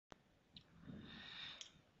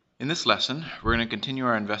In this lesson, we're going to continue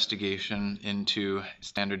our investigation into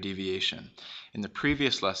standard deviation. In the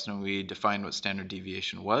previous lesson, we defined what standard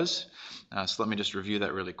deviation was, so let me just review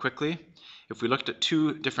that really quickly. If we looked at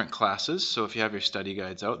two different classes, so if you have your study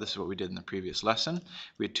guides out, this is what we did in the previous lesson.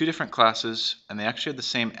 We had two different classes, and they actually had the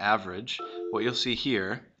same average. What you'll see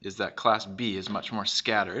here is that class B is much more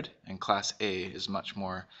scattered, and class A is much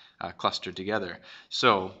more clustered together.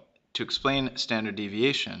 So, to explain standard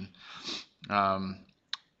deviation,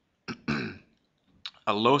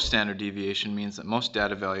 a low standard deviation means that most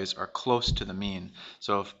data values are close to the mean.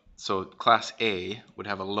 So class A would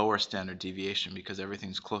have a lower standard deviation because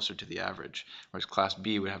everything's closer to the average, whereas class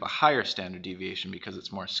B would have a higher standard deviation because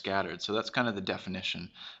it's more scattered. So that's kind of the definition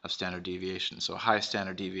of standard deviation. So a high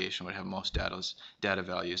standard deviation would have most data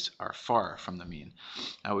values are far from the mean.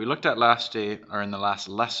 We looked at in the last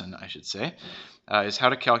lesson, I should say, is how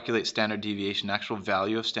to calculate standard deviation, actual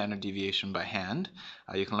value of standard deviation by hand.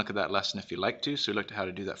 You can look at that lesson if you like to. So we looked at how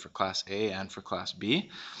to do that for class A and for class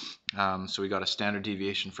B. So we got a standard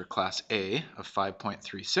deviation for class A of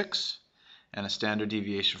 5.36 and a standard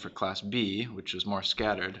deviation for class B, which was more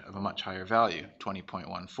scattered, of a much higher value,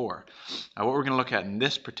 20.14. What we're going to look at in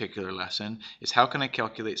this particular lesson is how can I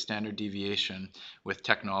calculate standard deviation with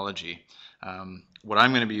technology. What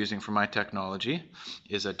I'm going to be using for my technology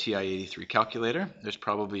is a TI-83 calculator.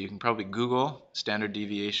 You can probably Google standard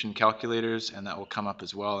deviation calculators and that will come up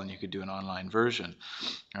as well, and you could do an online version.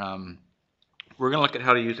 We're going to look at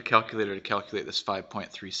how to use a calculator to calculate this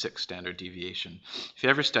 5.36 standard deviation. If you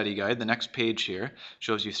have your study guide, the next page here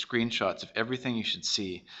shows you screenshots of everything you should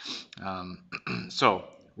see. So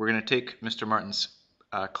we're going to take Mr. Martin's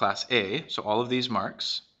class A, so all of these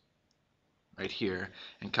marks right here,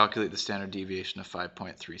 and calculate the standard deviation of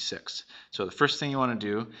 5.36. So the first thing you want to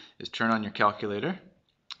do is turn on your calculator,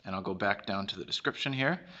 and I'll go back down to the description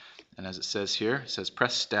here. And as it says here, it says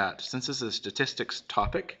press stat. Since this is a statistics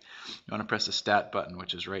topic, you want to press the stat button,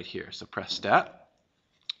 which is right here. So press stat.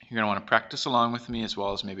 You're going to want to practice along with me as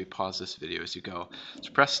well as maybe pause this video as you go.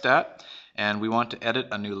 So press stat, and we want to edit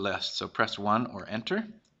a new list. So press 1 or enter.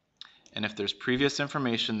 And if there's previous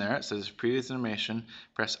information there, it says previous information,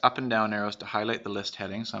 press up and down arrows to highlight the list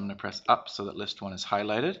heading. So I'm going to press up so that list 1 is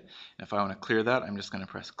highlighted. And if I want to clear that, I'm just going to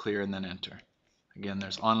press clear and then enter. Again,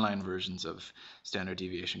 there's online versions of standard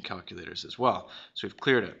deviation calculators as well. So we've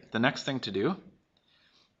cleared it. The next thing to do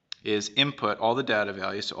is input all the data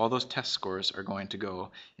values. So all those test scores are going to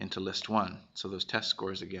go into list 1. So those test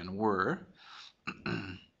scores again were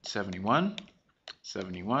 71,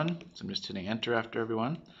 71. So I'm just hitting enter after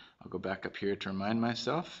everyone. I'll go back up here to remind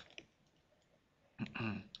myself.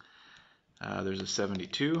 There's a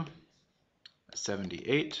 72, a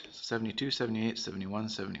 78, 72, 78, 71,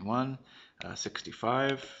 71.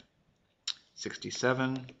 65,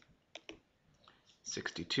 67,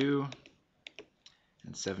 62,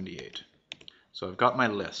 and 78. So I've got my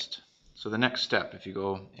list. So the next step, if you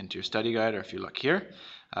go into your study guide or if you look here,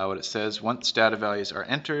 what it says, once data values are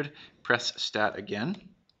entered, press stat again.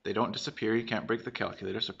 They don't disappear, you can't break the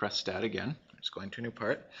calculator, so press stat again. It's going to a new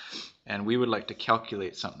part. And we would like to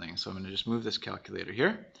calculate something. So I'm going to just move this calculator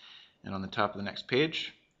here. And on the top of the next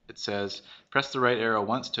page, it says press the right arrow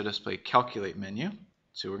once to display calculate menu.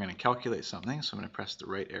 So we're going to calculate something. So I'm going to press the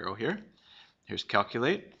right arrow here. Here's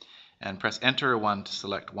calculate. And press enter 1 to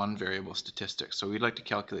select one variable statistics. So we'd like to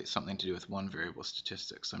calculate something to do with one variable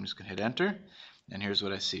statistics. So I'm just going to hit enter. And here's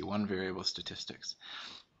what I see, one variable statistics.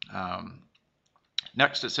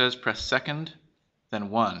 Next it says press second, then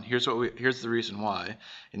 1. Here's the reason why.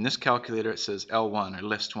 In this calculator it says L1 or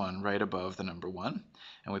list 1 right above the number 1.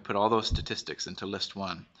 And we put all those statistics into list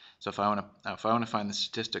 1. So if I want to find the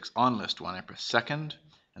statistics on list 1, I press second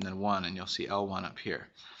and then 1, and you'll see L1 up here.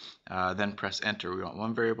 Then press enter. We want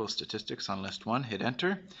one variable statistics on list 1, hit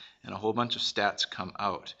enter, and a whole bunch of stats come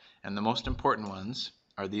out. And the most important ones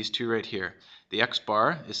are these two right here. The X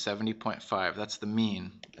bar is 70.5. That's the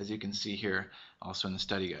mean, as you can see here also in the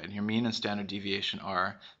study guide. Your mean and standard deviation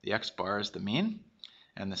are, the X bar is the mean,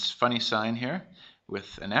 and this funny sign here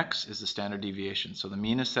with an X is the standard deviation. So the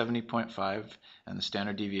mean is 70.5 and the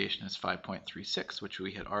standard deviation is 5.36, which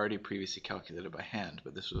we had already previously calculated by hand,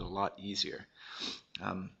 but this was a lot easier.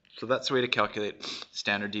 So that's the way to calculate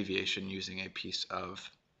standard deviation using a piece of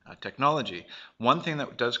technology. One thing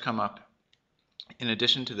that does come up in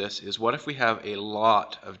addition to this is, what if we have a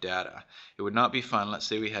lot of data? It would not be fun. Let's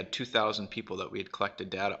say we had 2,000 people that we had collected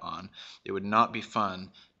data on. It would not be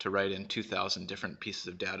fun to write in 2,000 different pieces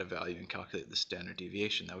of data value and calculate the standard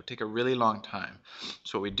deviation. That would take a really long time.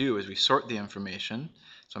 So what we do is we sort the information.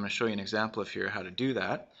 So I'm going to show you an example of here how to do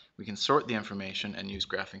that. We can sort the information and use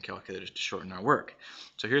graphing calculators to shorten our work.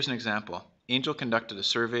 So here's an example. Angel conducted a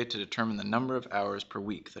survey to determine the number of hours per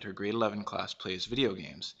week that her grade 11 class plays video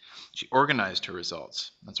games. She organized her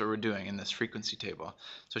results. That's what we're doing in this frequency table.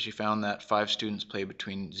 So she found that 5 students play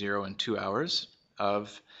between 0 and 2 hours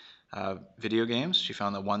of video games. She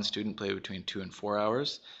found that 1 student played between 2 and 4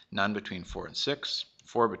 hours, none between 4 and 6,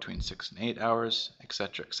 4 between 6 and 8 hours,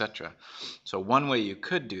 etc., etc. So one way you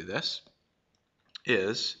could do this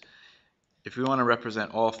is, if we want to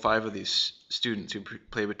represent all 5 of these students who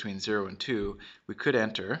play between 0 and 2, we could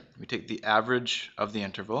we take the average of the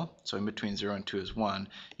interval, so in between 0 and 2 is 1.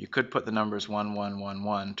 You could put the numbers 1, 1, 1,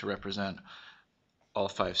 1 to represent all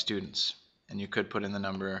 5 students. And you could put in the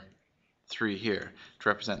number 3 here. To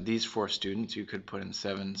represent these 4 students, you could put in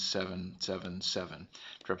 7, 7, 7, 7. To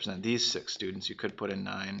represent these 6 students, you could put in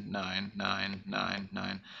 9, 9, 9, 9,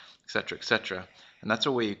 9, etc., etc. And that's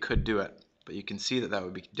a way you could do it. But you can see that that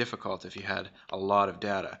would be difficult if you had a lot of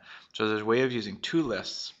data. So there's a way of using 2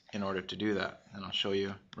 lists in order to do that. And I'll show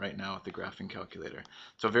you right now with the graphing calculator.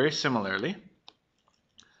 So very similarly,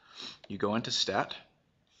 you go into Stat.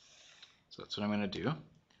 So that's what I'm going to do.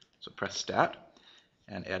 So press Stat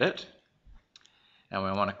and Edit. And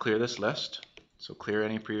we want to clear this list. So clear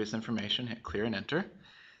any previous information, hit clear and enter.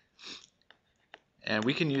 And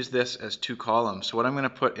we can use this as 2 columns. So what I'm going to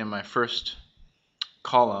put in my first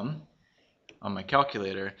column on my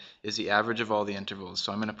calculator is the average of all the intervals.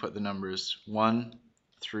 So I'm going to put the numbers 1,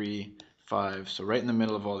 3, 5. So right in the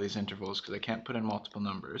middle of all these intervals, because I can't put in multiple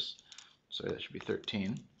numbers. So that should be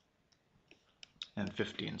 13 and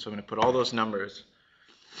 15. So I'm going to put all those numbers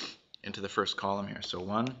into the first column here. So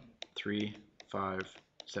 1, 3, 5,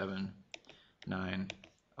 7, 9,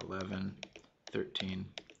 11, 13,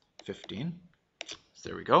 15. So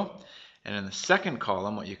there we go. And in the second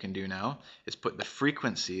column, what you can do now is put the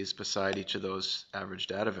frequencies beside each of those average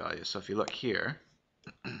data values. So if you look here,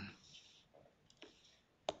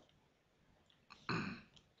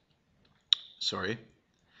 sorry,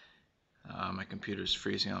 my computer's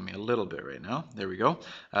freezing on me a little bit right now. There we go.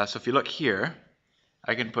 So if you look here,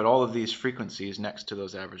 I can put all of these frequencies next to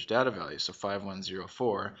those average data values. So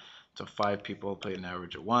 5104, so 5 people played an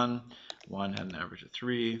average of 1, 1 had an average of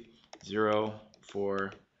 3, 0,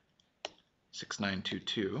 4,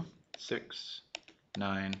 6922,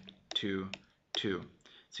 6922. So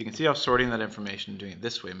you can see how sorting that information and doing it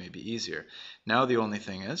this way may be easier. Now the only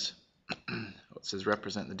thing is, it says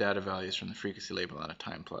represent the data values from the frequency label on a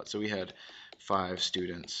time plot. So we had 5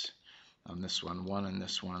 students on this one, 1 on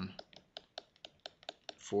this one,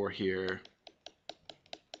 4 here.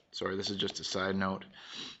 Sorry, this is just a side note.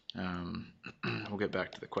 We'll get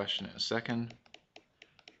back to the question in a second.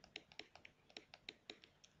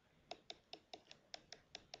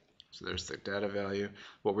 So there's the data value.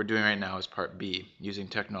 What we're doing right now is part B, using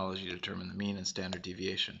technology to determine the mean and standard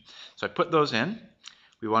deviation. So I put those in.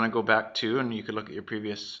 We want to go back to, and you could look at your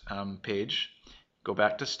previous page, go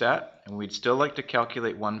back to Stat, and we'd still like to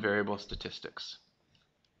calculate one variable statistics.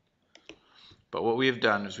 But what we've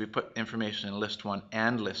done is we put information in list 1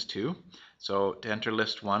 and list 2. So to enter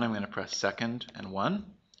list 1, I'm going to press second and 1.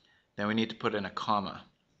 Then we need to put in a comma,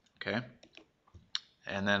 okay?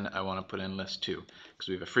 And then I want to put in list 2 because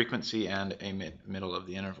we have a frequency and a middle of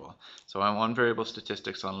the interval. So I want variable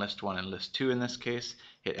statistics on list 1 and list 2 in this case.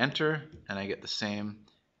 Hit enter and I get the same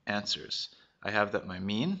answers. I have that my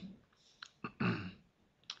mean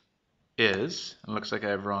is, it looks like I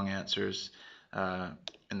have wrong answers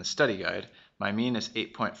in the study guide. My mean is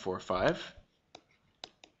 8.45.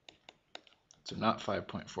 So not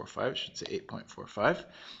 5.45, it should say 8.45.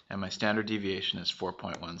 And my standard deviation is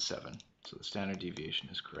 4.17. So the standard deviation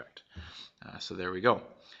is correct. So there we go.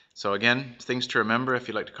 So again, things to remember if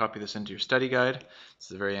you'd like to copy this into your study guide, it's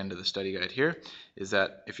the very end of the study guide here, is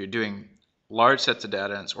that if you're doing large sets of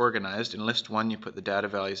data and it's organized, in list 1 you put the data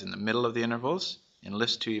values in the middle of the intervals, in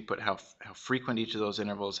list 2 you put how frequent each of those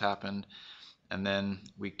intervals happened, and then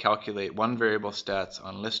we calculate one variable stats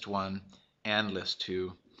on list 1 and list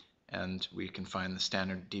 2, and we can find the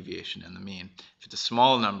standard deviation and the mean. If it's a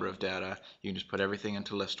small number of data, you can just put everything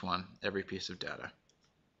into list 1, every piece of data.